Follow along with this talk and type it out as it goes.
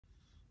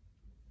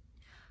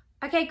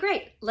Okay,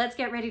 great. Let's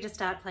get ready to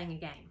start playing a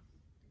game.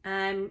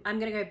 I'm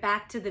going to go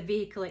back to the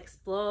Vehicle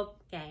Explore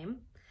game.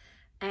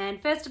 And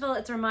first of all,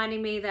 it's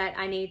reminding me that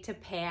I need to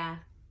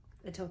pair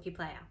the Talkie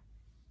Player.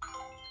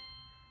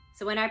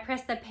 So when I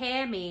press the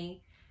pair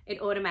me,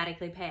 it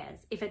automatically pairs.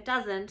 If it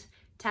doesn't,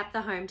 tap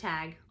the home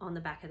tag on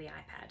the back of the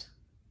iPad.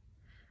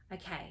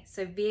 Okay,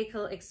 so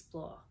Vehicle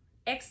Explore.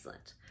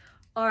 Excellent.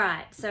 All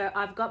right, so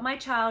I've got my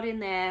child in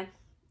there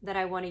that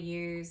I want to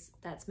use.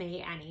 That's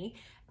me, Annie.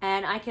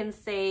 And I can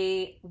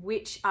see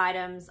which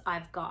items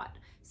I've got.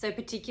 So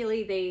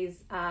particularly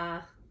these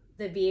are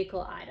the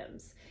vehicle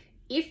items.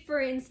 If, for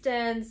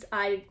instance,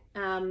 I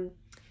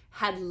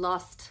had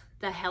lost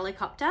the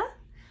helicopter,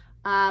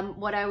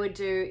 what I would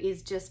do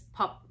is just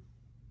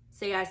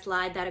I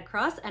slide that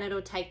across and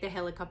it'll take the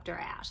helicopter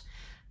out.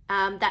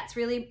 That's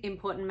really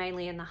important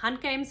mainly in the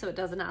hunt game, so it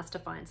doesn't ask to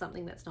find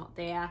something that's not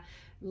there.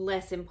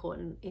 Less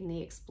important in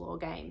the explore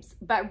games,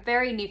 but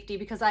very nifty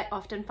because I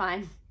often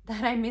find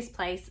that I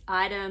misplace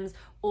items,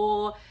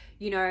 or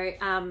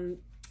Hayden's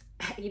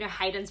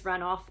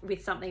run off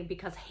with something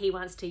because he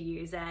wants to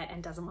use it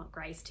and doesn't want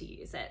Grace to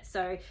use it.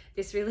 So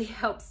this really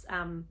helps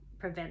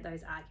prevent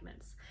those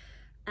arguments.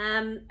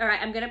 All right,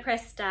 I'm going to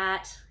press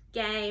start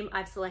game.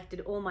 I've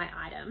selected all my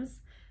items.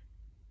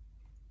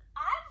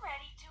 I'm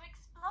ready to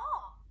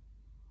explore.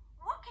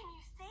 What can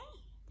you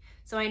see?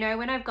 So I know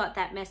when I've got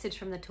that message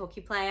from the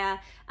Talkie Player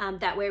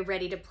that we're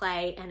ready to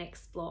play and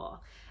explore.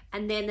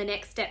 And then the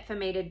next step for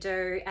me to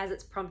do, as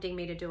it's prompting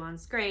me to do on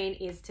screen,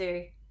 is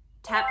to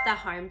tap the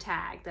home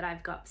tag that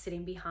I've got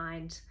sitting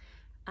behind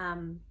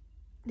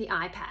the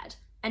iPad.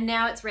 And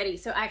now it's ready.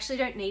 So I actually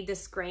don't need the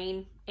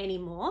screen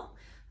anymore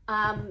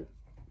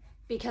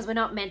because we're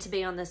not meant to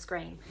be on the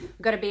screen.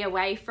 We've got to be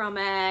away from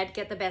it,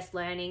 get the best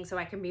learning so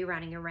I can be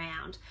running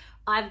around.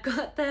 I've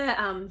got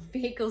the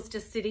vehicles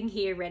just sitting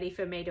here ready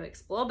for me to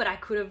explore, but I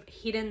could have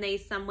hidden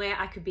these somewhere.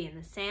 I could be in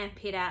the sand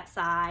pit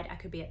outside. I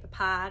could be at the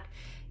park.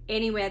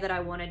 Anywhere that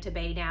I wanted to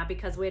be now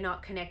because we're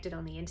not connected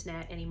on the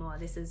internet anymore.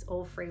 This is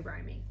all free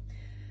roaming.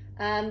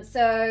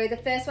 So the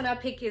first one I'll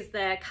pick is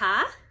the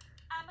car.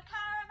 I'm a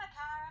car, I'm a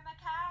car, I'm a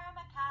car, I'm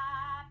a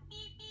car,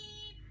 beep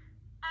beep.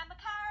 I'm a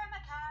car, I'm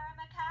a car, I'm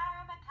a car,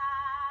 I'm a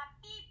car,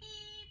 beep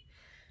beep.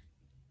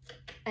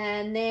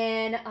 And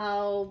then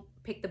I'll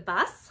pick the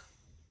bus.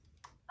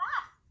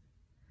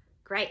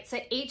 Great, so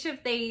each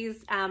of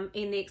these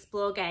in the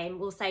Explore game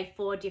will say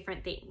 4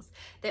 different things.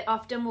 They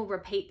often will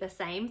repeat the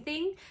same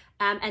thing,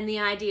 and the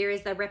idea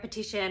is that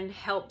repetition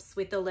helps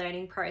with the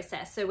learning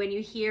process. So when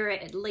you hear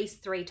it at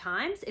least 3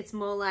 times, it's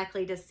more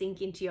likely to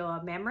sink into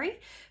your memory.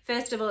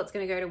 First of all, it's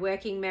going to go to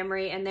working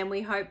memory, and then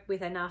we hope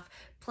with enough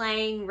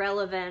playing,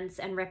 relevance,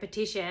 and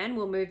repetition,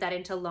 we'll move that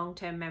into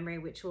long-term memory,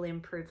 which will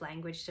improve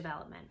language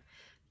development.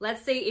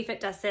 Let's see if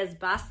it just says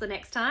bus the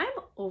next time,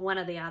 or one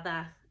of the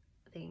other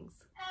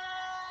things.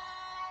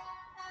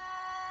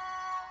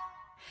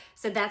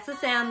 So that's the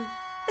sound,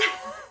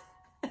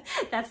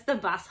 that's the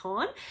bus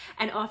horn.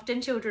 And often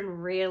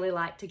children really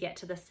like to get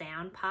to the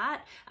sound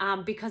part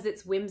because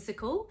it's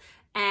whimsical.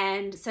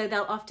 And so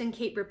they'll often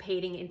keep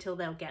repeating until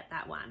they'll get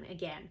that one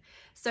again.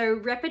 So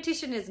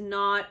repetition is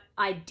not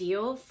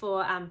ideal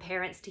for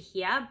parents to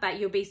hear, but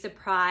you'll be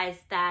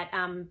surprised that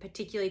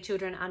particularly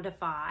children under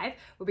 5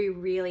 will be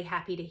really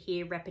happy to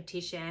hear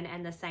repetition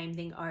and the same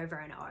thing over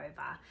and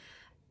over.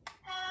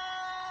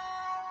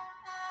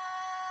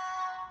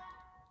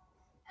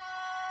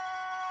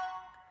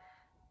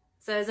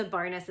 So as a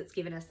bonus, it's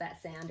given us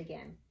that sound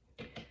again.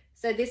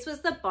 So this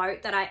was the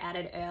boat that I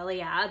added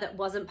earlier that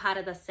wasn't part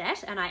of the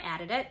set, and I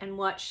added it, and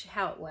watch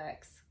how it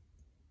works.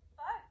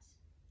 Boat.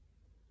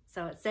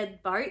 So it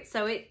said boat,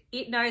 so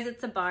it knows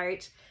it's a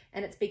boat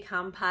and it's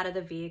become part of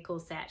the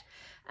vehicle set.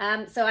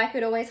 So I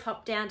could always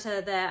hop down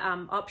to the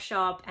op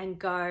shop and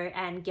go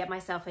and get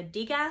myself a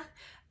digger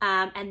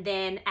and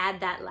then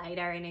add that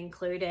later and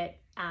include it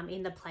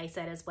in the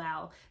playset as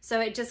well. So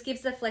it just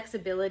gives the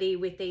flexibility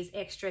with these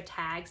extra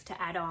tags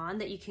to add on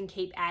that you can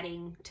keep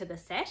adding to the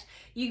set.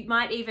 You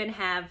might even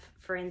have,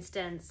 for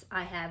instance,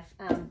 I have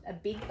a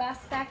big bus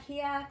back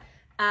here.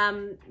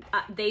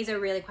 These are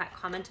really quite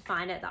common to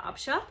find at the op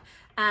shop.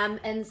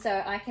 And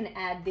so I can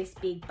add this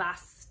big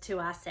bus to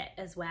our set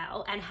as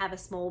well and have a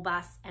small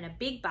bus and a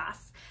big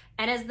bus.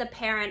 And as the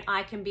parent,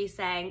 I can be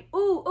saying,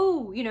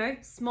 ooh,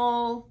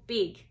 small,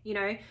 big,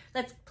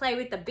 let's play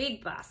with the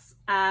big bus.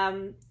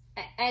 And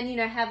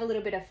have a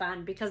little bit of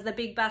fun because the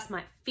big bus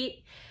might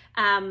fit,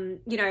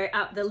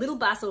 the little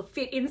bus will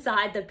fit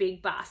inside the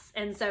big bus.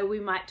 And so we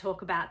might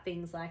talk about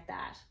things like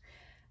that.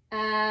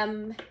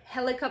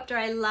 Helicopter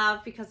I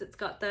love because it's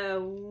got the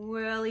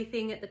whirly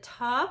thing at the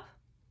top.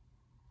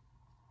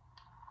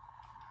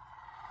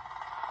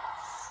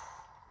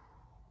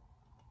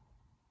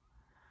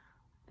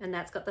 And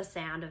that's got the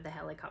sound of the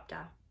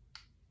helicopter.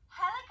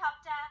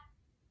 Helicopter.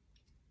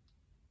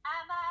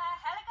 I'm a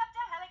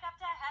helicopter,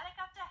 helicopter,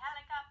 helicopter, helicopter.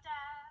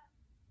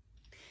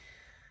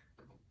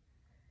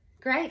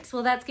 Great,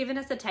 well that's given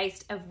us a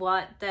taste of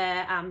what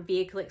the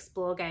Vehicle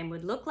Explore game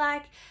would look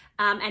like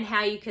and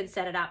how you could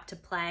set it up to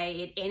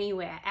play it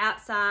anywhere,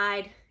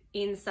 outside,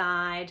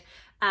 inside,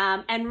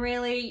 And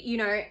really,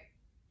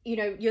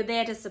 you're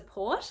there to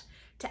support,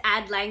 to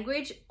add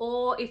language,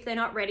 or if they're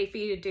not ready for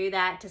you to do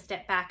that, to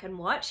step back and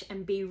watch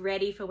and be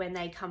ready for when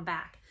they come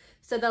back.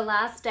 So the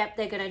last step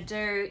they're going to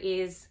do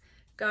is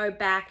go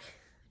back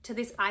to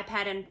this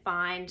iPad and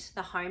find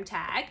the home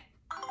tag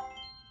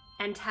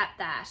and tap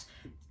that.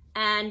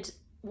 And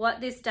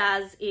what this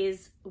does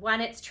is, one,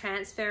 it's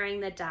transferring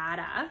the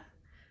data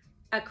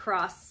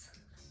across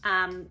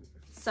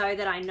so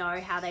that I know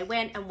how they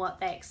went and what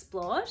they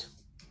explored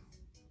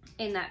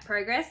in that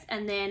progress.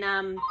 And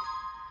then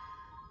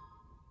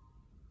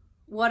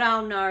what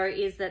I'll know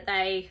is that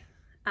they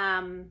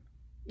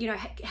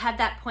have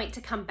that point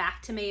to come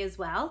back to me as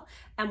well,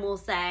 and will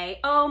say,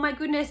 oh my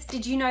goodness,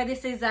 did you know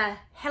this is a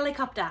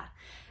helicopter?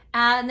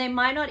 And they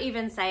might not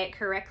even say it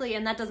correctly,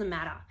 and that doesn't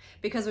matter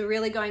because we're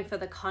really going for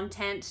the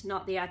content,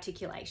 not the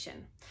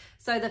articulation.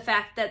 So the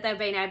fact that they've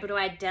been able to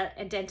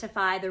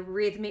identify the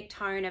rhythmic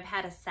tone of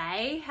how to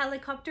say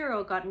helicopter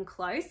or gotten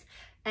close,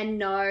 and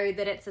know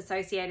that it's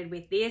associated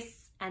with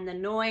this and the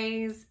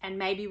noise, and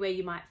maybe where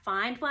you might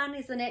find one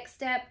is the next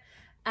step.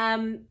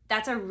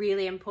 That's a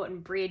really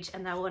important bridge,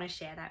 and they'll want to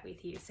share that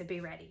with you, so be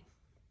ready.